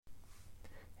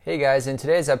Hey guys, in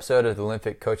today's episode of the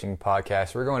Olympic Coaching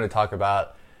Podcast, we're going to talk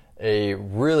about a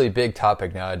really big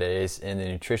topic nowadays in the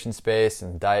nutrition space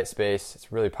and diet space. It's a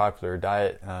really popular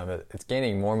diet. It's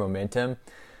gaining more momentum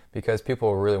because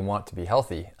people really want to be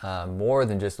healthy, more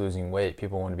than just losing weight.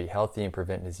 People want to be healthy and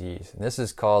prevent disease. And this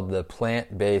is called the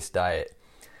plant-based diet.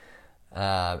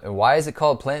 And why is it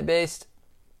called plant-based?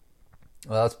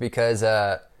 Well, it's because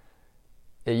it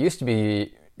used to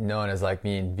be known as like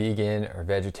being vegan or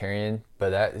vegetarian,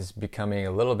 but that is becoming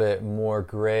a little bit more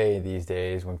gray these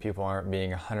days when people aren't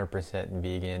being 100%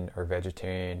 vegan or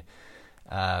vegetarian.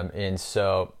 And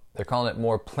so they're calling it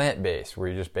more plant-based, where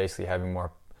you're just basically having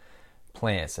more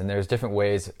plants. And there's different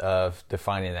ways of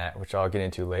defining that, which I'll get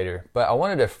into later. But I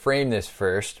wanted to frame this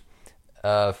first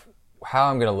of how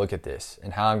I'm going to look at this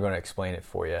and how I'm going to explain it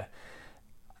for you.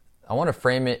 I want to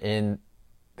frame it in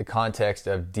the context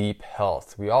of deep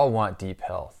health. We all want deep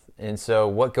health. And so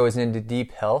what goes into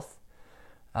deep health?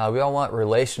 We all want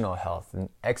relational health and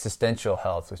existential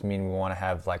health, which means we want to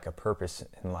have like a purpose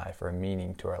in life or a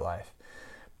meaning to our life.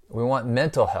 We want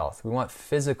mental health. We want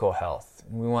physical health.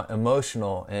 We want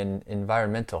emotional and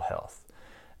environmental health.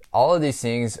 All of these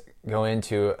things go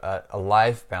into a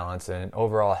life balance and an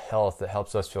overall health that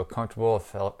helps us feel comfortable,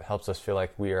 helps us feel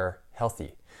like we are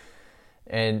healthy.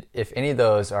 And if any of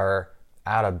those are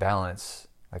out of balance,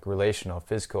 like relational,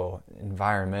 physical,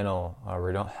 environmental, or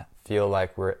we don't feel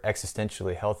like we're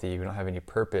existentially healthy, we don't have any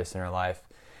purpose in our life,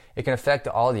 it can affect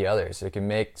all the others. It can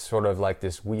make sort of like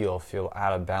this wheel feel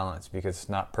out of balance because it's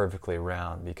not perfectly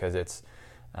round, because it's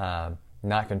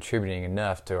not contributing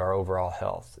enough to our overall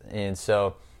health. And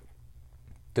so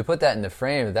to put that in the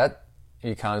frame, that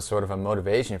becomes sort of a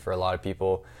motivation for a lot of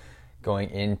people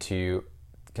going into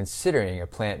considering a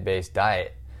plant-based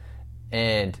diet.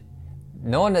 And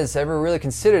no one has ever really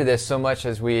considered this so much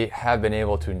as we have been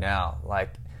able to now.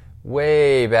 Like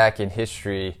way back in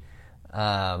history,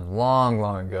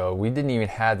 long ago, we didn't even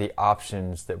have the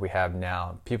options that we have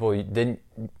now. People didn't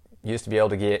used to be able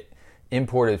to get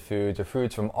imported foods or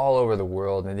foods from all over the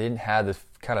world, and they didn't have the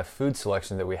kind of food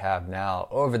selection that we have now.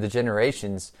 Over the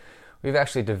generations, we've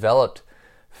actually developed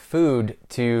food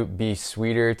to be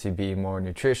sweeter, to be more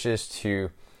nutritious, to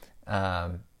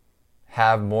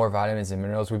have more vitamins and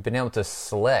minerals. We've been able to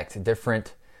select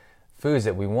different foods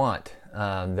that we want,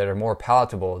 that are more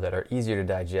palatable, that are easier to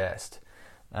digest,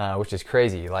 which is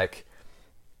crazy. Like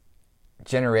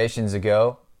generations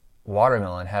ago,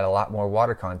 watermelon had a lot more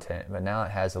water content, but now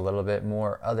it has a little bit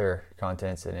more other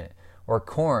contents in it. Or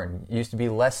corn used to be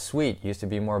less sweet, used to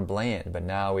be more bland, but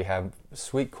now we have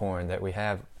sweet corn that we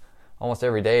have almost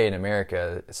every day in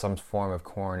America. Some form of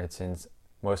corn, it's in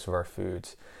most of our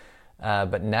foods.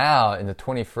 But now in the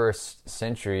 21st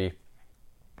century,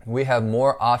 we have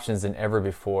more options than ever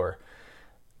before,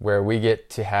 where we get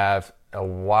to have a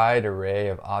wide array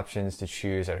of options to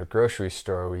choose at a grocery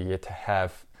store. We get to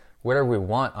have whatever we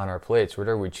want on our plates,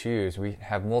 whatever we choose. We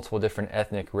have multiple different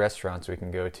ethnic restaurants we can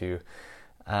go to.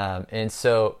 And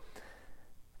so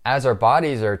as our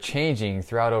bodies are changing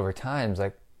throughout over time,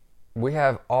 like we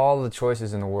have all the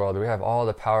choices in the world. We have all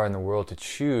the power in the world to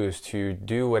choose to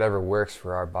do whatever works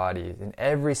for our bodies. And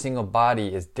every single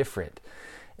body is different.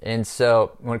 And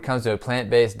so when it comes to a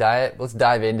plant-based diet, let's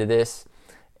dive into this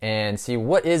and see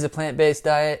what is a plant-based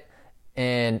diet,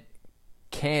 and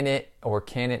can it or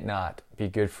can it not be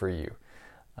good for you?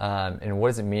 And what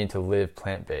does it mean to live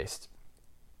plant-based?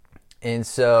 And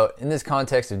so in this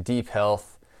context of deep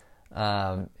health,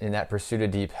 in that pursuit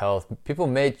of deep health, people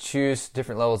may choose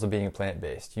different levels of being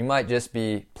plant-based. You might just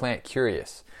be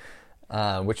plant-curious,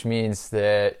 which means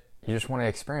that you just want to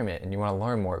experiment and you want to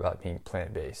learn more about being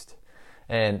plant-based.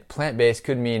 And plant-based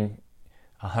could mean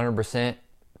 100%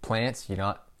 plants, you're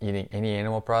not eating any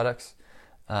animal products,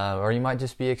 or you might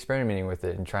just be experimenting with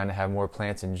it and trying to have more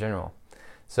plants in general.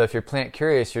 So if you're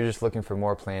plant-curious, you're just looking for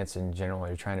more plants in general.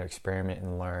 You're trying to experiment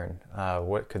and learn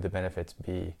what could the benefits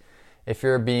be. If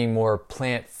you're being more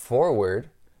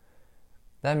plant-forward,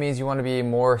 that means you want to be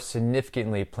more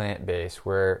significantly plant-based,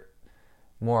 where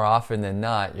more often than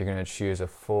not, you're going to choose a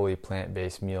fully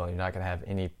plant-based meal. You're not going to have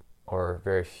any or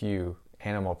very few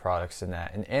animal products in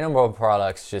that. And animal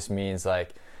products just means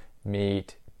like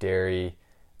meat, dairy,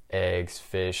 eggs,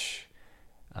 fish.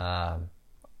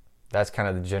 That's kind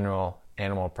of the general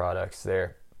animal products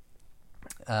there.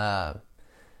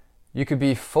 You could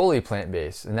be fully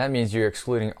plant-based, and that means you're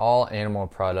excluding all animal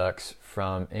products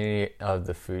from any of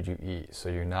the food you eat. So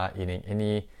you're not eating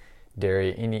any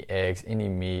dairy, any eggs, any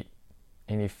meat,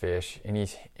 any fish,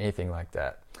 anything like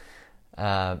that.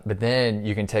 But then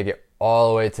you can take it all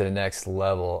the way to the next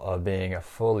level of being a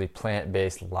fully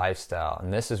plant-based lifestyle.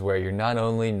 And this is where you're not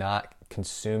only not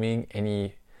consuming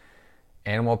any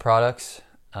animal products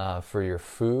for your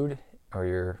food or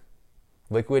your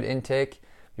liquid intake,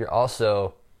 you're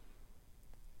also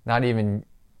not even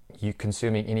you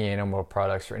consuming any animal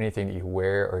products or anything that you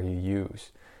wear or you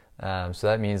use. So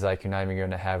that means like you're not even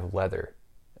going to have leather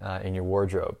in your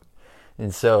wardrobe.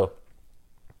 And so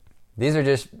these are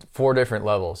just 4 different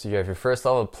levels. You have your first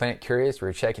level of plant curious, where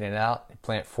you're checking it out.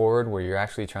 Plant forward, where you're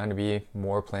actually trying to be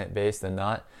more plant-based than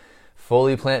not.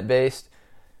 Fully plant-based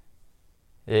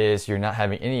is you're not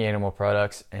having any animal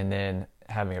products, and then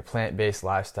having a plant-based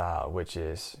lifestyle, which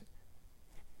is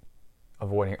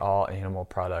avoiding all animal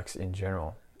products in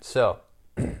general. So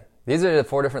these are the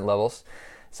 4 different levels.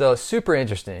 So super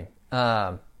interesting.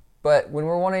 But when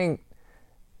we're wanting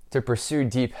to pursue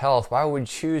deep health, why would we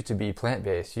choose to be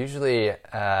plant-based? Usually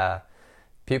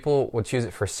people will choose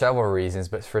it for several reasons,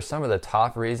 but for some of the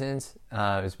top reasons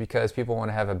is because people want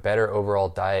to have a better overall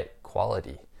diet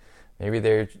quality. Maybe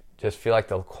they just feel like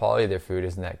the quality of their food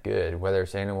isn't that good, whether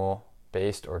it's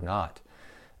animal-based or not.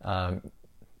 And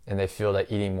they feel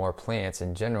that eating more plants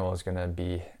in general is going to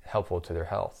be helpful to their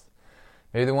health.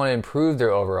 Maybe they want to improve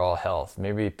their overall health.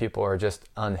 Maybe people are just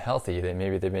unhealthy.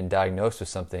 Maybe they've been diagnosed with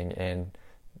something, and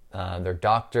their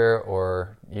doctor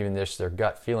or even just their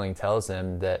gut feeling tells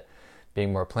them that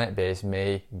being more plant-based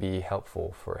may be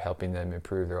helpful for helping them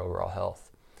improve their overall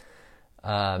health.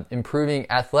 Improving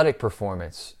athletic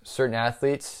performance. Certain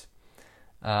athletes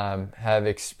have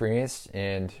experienced,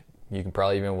 and you can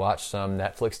probably even watch some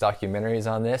Netflix documentaries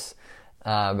on this,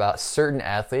 about certain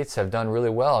athletes have done really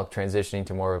well transitioning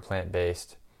to more of a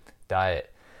plant-based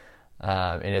diet,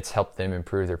 and it's helped them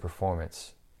improve their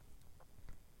performance.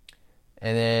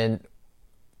 And then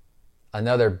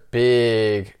another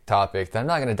big topic that I'm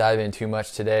not going to dive in too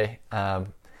much today,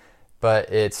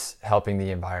 but it's helping the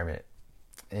environment.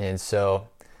 And so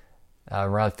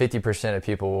around 50% of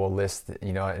people will list,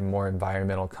 in more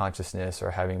environmental consciousness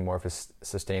or having more of a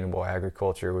sustainable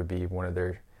agriculture would be one of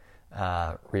their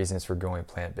reasons for going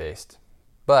plant-based.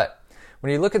 But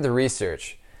when you look at the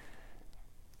research,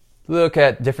 look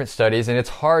at different studies, and it's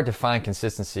hard to find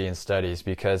consistency in studies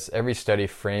because every study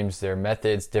frames their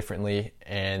methods differently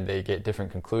and they get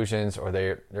different conclusions, or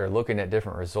they're looking at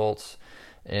different results.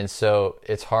 And so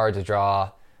it's hard to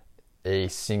draw a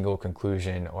single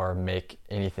conclusion or make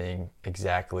anything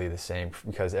exactly the same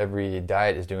because every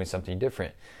diet is doing something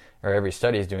different, or every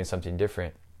study is doing something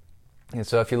different. And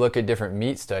so if you look at different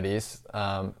meat studies,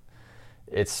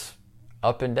 it's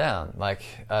up and down. Like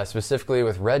specifically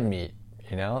with red meat,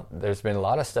 there's been a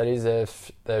lot of studies that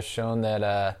have shown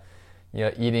that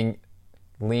eating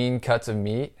lean cuts of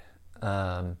meat,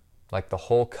 like the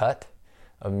whole cut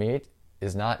of meat,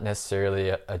 is not necessarily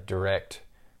a direct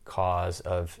cause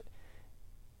of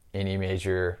any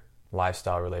major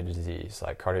lifestyle-related disease,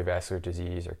 like cardiovascular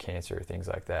disease or cancer, things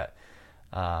like that.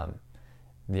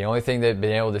 The only thing they've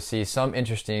been able to see some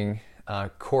interesting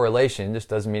correlation, just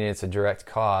doesn't mean it's a direct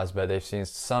cause, but they've seen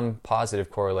some positive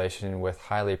correlation with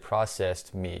highly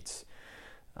processed meats.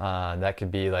 That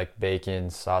could be like bacon,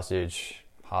 sausage,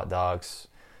 hot dogs,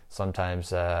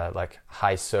 sometimes like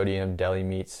high sodium deli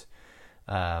meats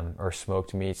or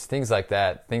smoked meats, things like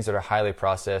that, things that are highly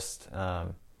processed.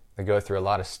 They go through a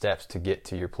lot of steps to get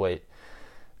to your plate.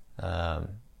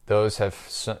 Those have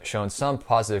shown some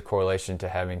positive correlation to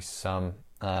having some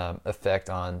effect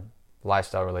on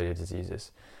lifestyle-related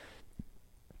diseases.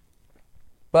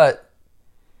 But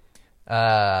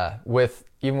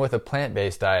even with a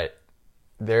plant-based diet,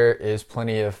 there is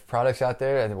plenty of products out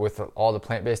there, and with all the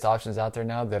plant-based options out there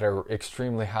now, that are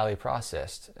extremely highly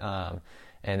processed, and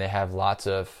they have lots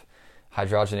of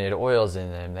hydrogenated oils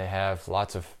in them. They have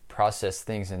lots of processed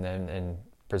things in them, and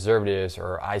preservatives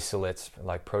or isolates,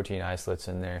 like protein isolates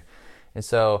in there. And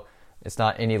so it's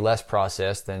not any less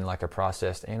processed than like a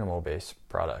processed animal-based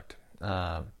product.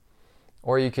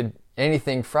 Or you could,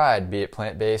 anything fried, be it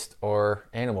plant-based or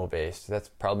animal-based, that's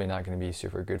probably not going to be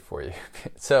super good for you.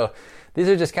 So these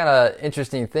are just kind of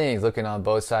interesting things looking on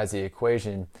both sides of the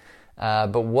equation.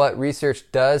 But what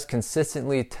research does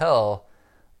consistently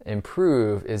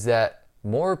prove is that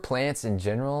more plants in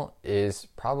general is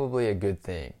probably a good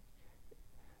thing.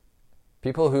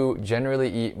 People who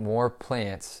generally eat more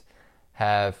plants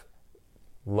have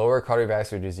lower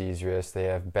cardiovascular disease risk, they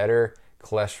have better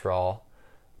cholesterol,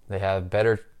 they have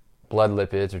better blood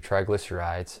lipids or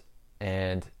triglycerides,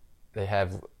 and they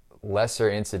have lesser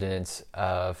incidence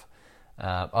of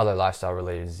other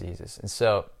lifestyle-related diseases.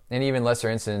 And even lesser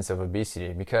incidence of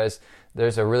obesity, because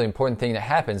there's a really important thing that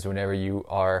happens whenever you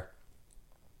are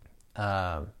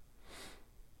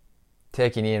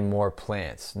taking in more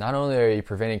plants. Not only are you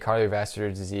preventing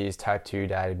cardiovascular disease, type 2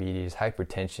 diabetes,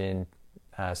 hypertension,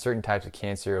 certain types of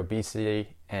cancer,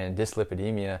 obesity, and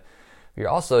dyslipidemia, you're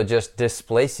also just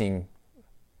displacing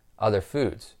other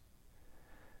foods.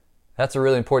 That's a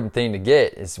really important thing to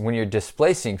get, is when you're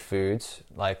displacing foods,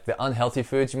 like the unhealthy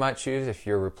foods you might choose, if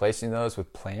you're replacing those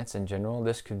with plants in general.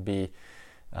 This could be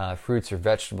fruits or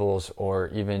vegetables, or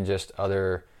even just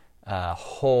other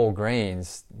whole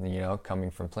grains,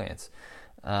 coming from plants.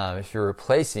 If you're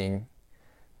replacing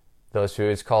those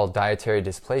foods, called dietary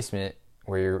displacement,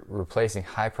 where you're replacing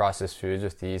high processed foods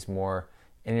with these more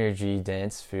energy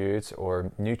dense foods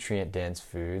or nutrient dense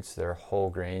foods that are whole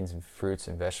grains and fruits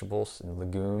and vegetables and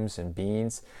legumes and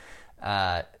beans,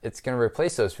 it's going to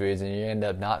replace those foods, and you end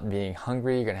up not being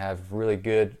hungry. You're going to have really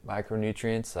good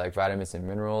micronutrients like vitamins and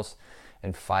minerals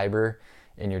and fiber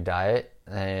in your diet,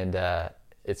 and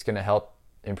it's going to help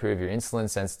improve your insulin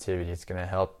sensitivity. It's going to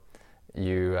help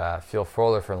you feel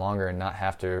fuller for longer and not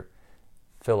have to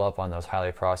fill up on those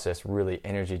highly processed, really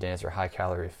energy dense or high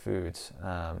calorie foods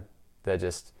that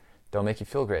just don't make you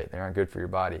feel great. They aren't good for your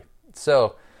body.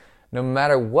 So no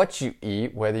matter what you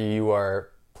eat, whether you are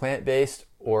plant-based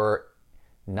or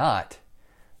not,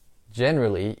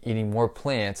 generally eating more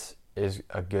plants is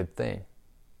a good thing.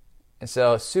 And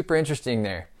so super interesting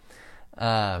there.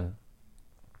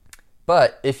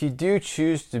 But if you do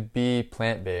choose to be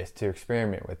plant-based, to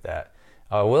experiment with that,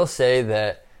 I will say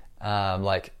that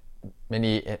like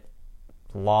many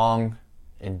long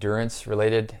endurance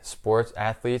related sports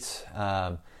athletes,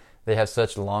 they have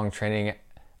such long training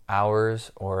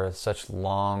hours or such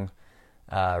long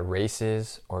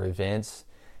races or events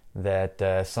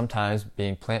that sometimes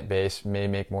being plant-based may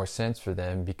make more sense for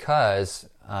them, because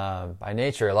by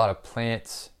nature a lot of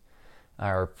plants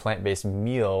or plant-based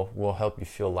meal will help you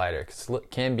feel lighter, because it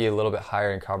can be a little bit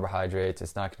higher in carbohydrates.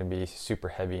 It's not going to be super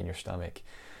heavy in your stomach,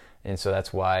 and so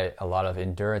that's why a lot of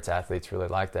endurance athletes really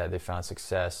like that. They found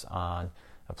success on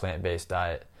a plant-based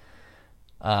diet.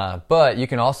 But you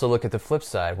can also look at the flip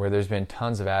side, where there's been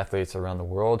tons of athletes around the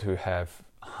world who have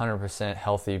 100%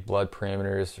 healthy blood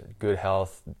parameters, good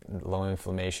health, low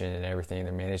inflammation and everything.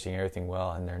 They're managing everything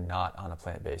well, and they're not on a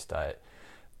plant-based diet.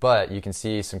 But you can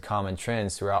see some common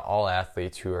trends throughout all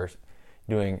athletes who are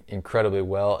doing incredibly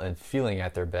well and feeling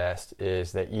at their best,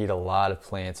 is they eat a lot of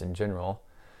plants in general,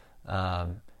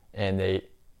 and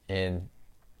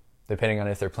depending on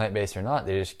if they're plant-based or not,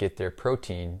 they just get their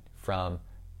protein from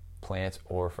plants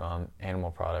or from animal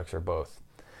products or both.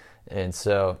 And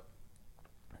so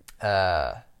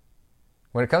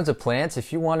when it comes to plants,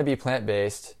 if you want to be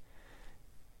plant-based,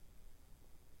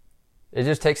 it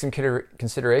just takes some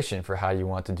consideration for how you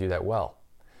want to do that well.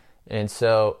 And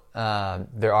so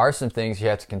there are some things you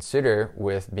have to consider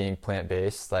with being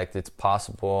plant-based, like it's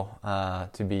possible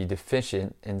to be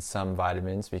deficient in some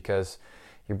vitamins, because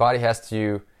your body has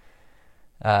to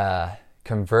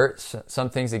convert some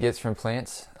things it gets from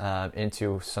plants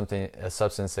into a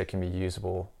substance that can be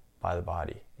usable by the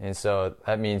body. And so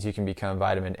that means you can become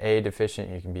vitamin A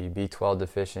deficient, you can be B12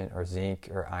 deficient, or zinc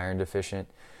or iron deficient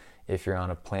if you're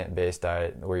on a plant-based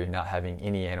diet where you're not having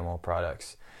any animal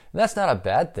products. And that's not a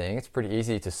bad thing. It's pretty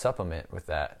easy to supplement with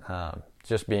that.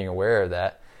 Just being aware of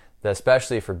that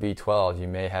especially for B12, you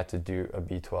may have to do a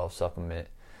B12 supplement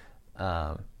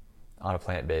on a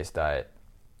plant-based diet.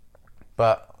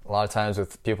 But a lot of times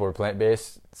with people who are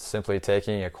plant-based, simply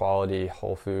taking a quality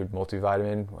whole food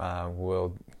multivitamin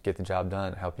will get the job done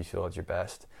and help you feel at your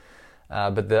best.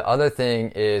 But the other thing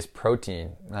is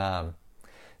protein.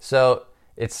 So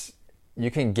you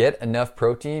can get enough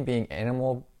protein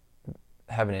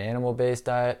having an animal-based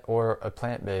diet or a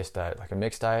plant-based diet, like a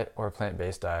mixed diet or a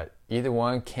plant-based diet. Either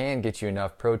one can get you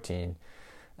enough protein.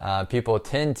 People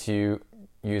tend to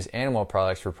use animal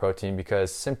products for protein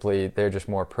because simply they're just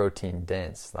more protein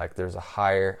dense. Like there's a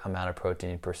higher amount of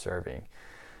protein per serving.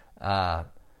 And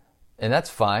that's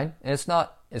fine. And it's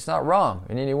not wrong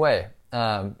in any way.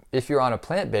 If you're on a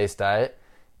plant-based diet,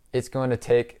 it's going to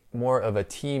take more of a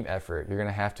team effort. You're going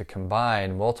to have to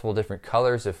combine multiple different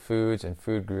colors of foods and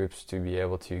food groups to be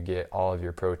able to get all of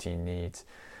your protein needs.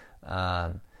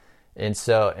 And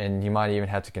you might even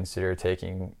have to consider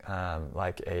taking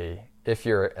if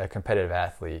you're a competitive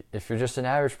athlete. If you're just an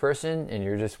average person and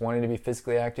you're just wanting to be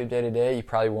physically active day to day, you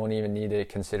probably won't even need to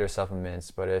consider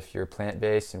supplements. But if you're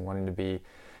plant-based and wanting to be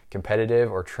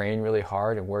competitive or train really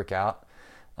hard and work out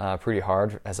pretty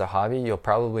hard as a hobby, you'll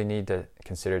probably need to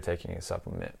consider taking a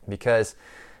supplement, because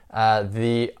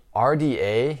the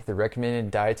RDA, the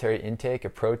recommended dietary intake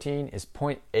of protein, is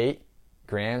 0.8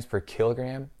 grams per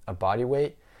kilogram of body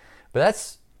weight. But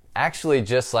that's actually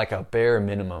just like a bare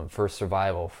minimum for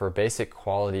survival, for basic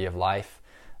quality of life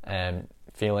and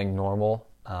feeling normal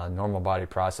body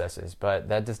processes. But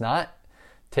that does not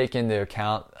take into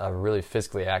account a really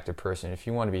physically active person. If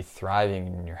you want to be thriving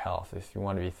in your health, if you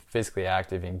want to be physically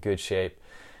active in good shape,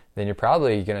 then you're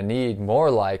probably going to need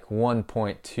more like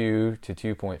 1.2 to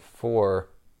 2.4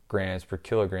 grams per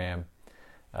kilogram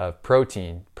of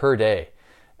protein per day,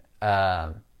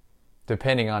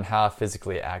 depending on how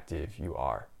physically active you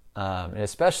are. And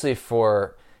especially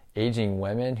for aging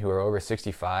women who are over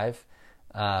 65,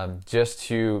 just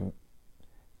to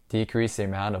decrease the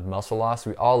amount of muscle loss.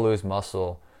 We all lose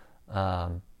muscle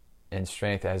and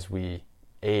strength as we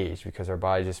age because our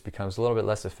body just becomes a little bit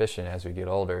less efficient as we get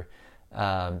older.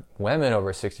 Women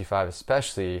over 65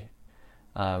 especially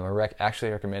are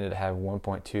actually recommended to have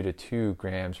 1.2 to 2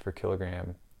 grams per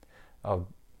kilogram of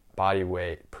body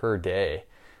weight per day,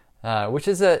 which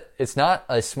is it's not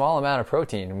a small amount of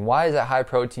protein. Why is that high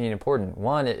protein important?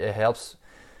 One, it helps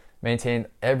maintain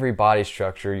every body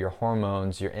structure, your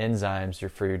hormones, your enzymes,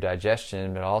 for your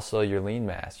digestion, but also your lean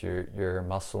mass, your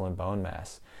muscle and bone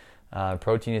mass.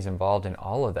 Protein is involved in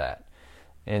all of that.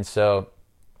 And so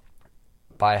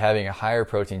by having a higher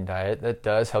protein diet, that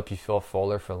does help you feel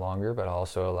fuller for longer, but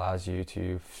also allows you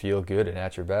to feel good and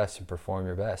at your best and perform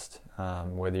your best,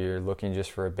 whether you're looking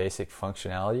just for a basic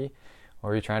functionality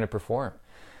or you're trying to perform.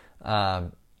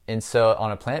 And so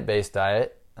on a plant-based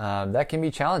diet, that can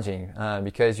be challenging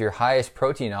because your highest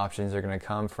protein options are going to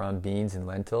come from beans and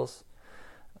lentils,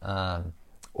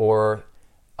 or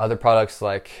other products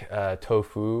like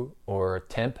tofu or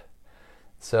temp.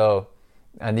 So,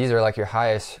 and these are like your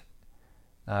highest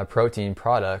protein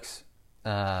products,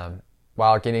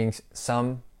 while getting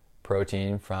some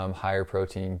protein from higher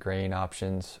protein grain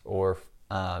options, or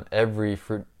every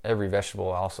vegetable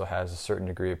also has a certain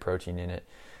degree of protein in it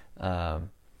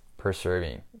per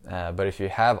serving. But if you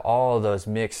have all of those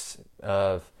mix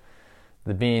of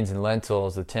the beans and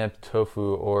lentils, the temp,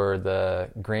 tofu, or the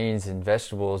grains and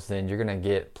vegetables, then you're going to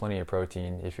get plenty of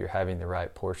protein if you're having the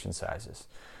right portion sizes.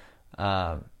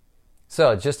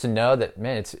 So just to know that,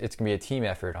 man, it's going to be a team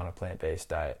effort on a plant-based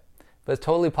diet, but it's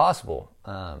totally possible.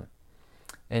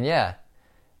 And yeah,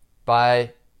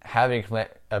 by having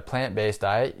a plant-based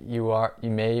diet, you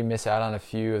may miss out on a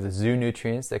few of the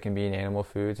zoonutrients that can be in animal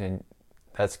foods, and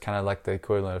that's kind of like the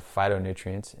equivalent of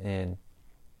phytonutrients in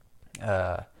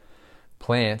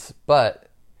plants, but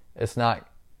it's not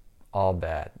all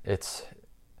bad. It's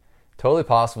totally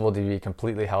possible to be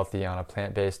completely healthy on a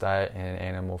plant-based diet and an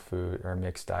animal food or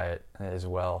mixed diet as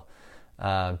well.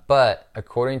 But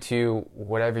according to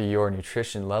whatever your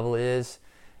nutrition level is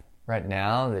right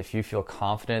now, if you feel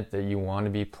confident that you want to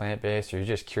be plant-based or you're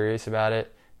just curious about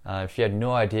it, if you have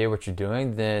no idea what you're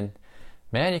doing, then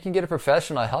man, you can get a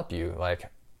professional to help you.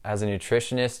 Like as a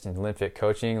nutritionist in LympFit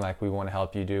Coaching, like we want to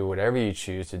help you do whatever you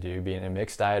choose to do, be in a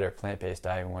mixed diet or plant-based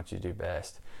diet, we want you to do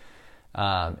best.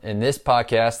 In this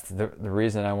podcast, the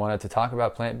reason I wanted to talk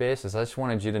about plant-based is I just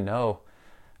wanted you to know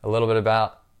a little bit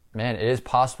about, man, it is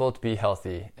possible to be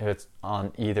healthy if it's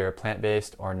on either a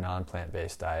plant-based or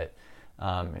non-plant-based diet.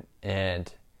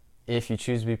 And if you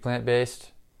choose to be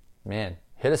plant-based, man,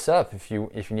 hit us up if you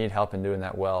need help in doing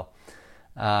that well.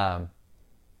 And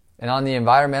on the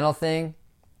environmental thing,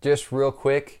 just real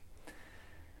quick,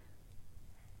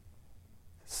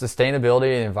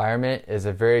 sustainability and environment is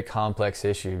a very complex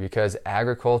issue because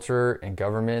agriculture and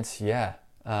governments,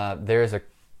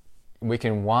 we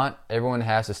can want everyone to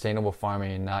have sustainable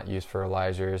farming and not use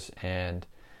fertilizers and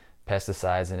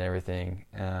pesticides and everything.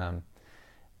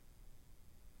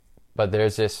 But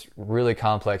there's this really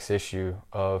complex issue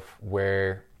of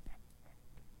where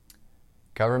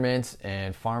governments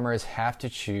and farmers have to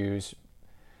choose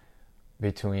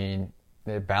between,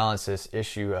 they balance this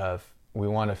issue of we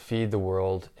want to feed the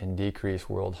world and decrease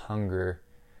world hunger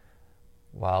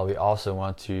while we also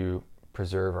want to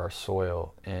preserve our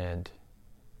soil and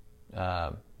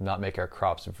not make our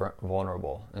crops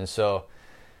vulnerable. And so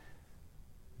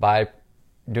by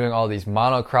doing all these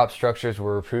monocrop structures,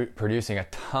 we're producing a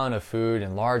ton of food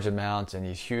in large amounts in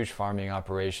these huge farming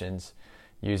operations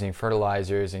using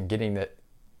fertilizers and getting that,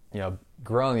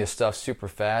 growing this stuff super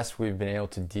fast. We've been able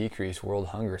to decrease world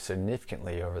hunger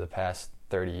significantly over the past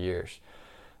 30 years,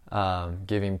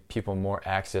 giving people more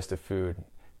access to food.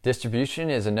 Distribution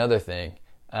is another thing,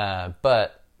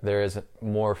 but there is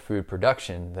more food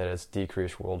production that has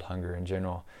decreased world hunger in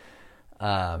general.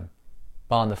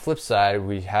 But on the flip side,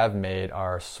 we have made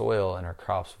our soil and our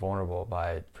crops vulnerable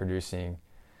by producing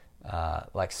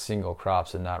like single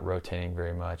crops and not rotating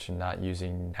very much and not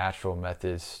using natural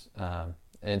methods.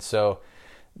 And so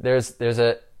there's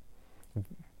a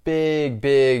big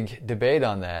debate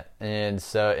on that. And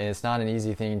it's not an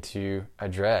easy thing to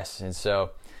address. And so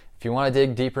if you want to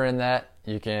dig deeper in that,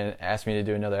 you can ask me to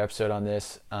do another episode on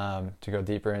this to go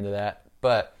deeper into that.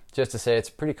 But just to say, it's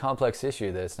a pretty complex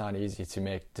issue that it's not easy to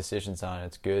make decisions on.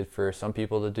 It's good for some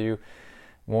people to do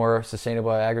more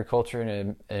sustainable agriculture,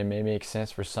 and it may make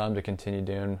sense for some to continue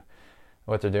doing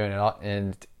what they're doing.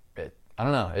 And I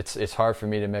don't know. It's hard for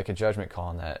me to make a judgment call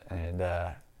on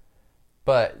that.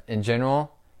 But in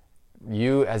general,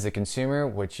 you as a consumer,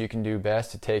 what you can do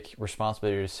best to take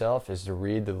responsibility yourself is to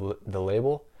read the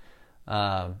label.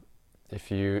 If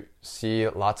you see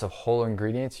lots of whole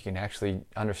ingredients, you can actually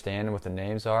understand what the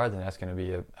names are, then that's going to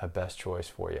be a best choice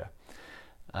for you.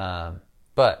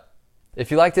 But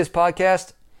if you like this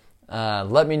podcast,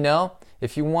 let me know.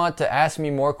 If you want to ask me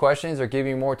more questions or give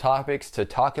me more topics to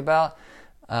talk about,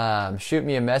 shoot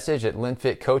me a message at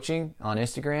LinFit Coaching on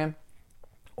Instagram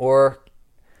or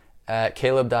at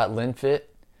caleb.linfit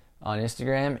on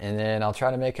Instagram, and then I'll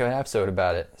try to make an episode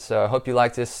about it. So I hope you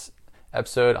like this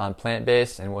episode on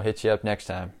plant-based, and we'll hit you up next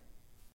time.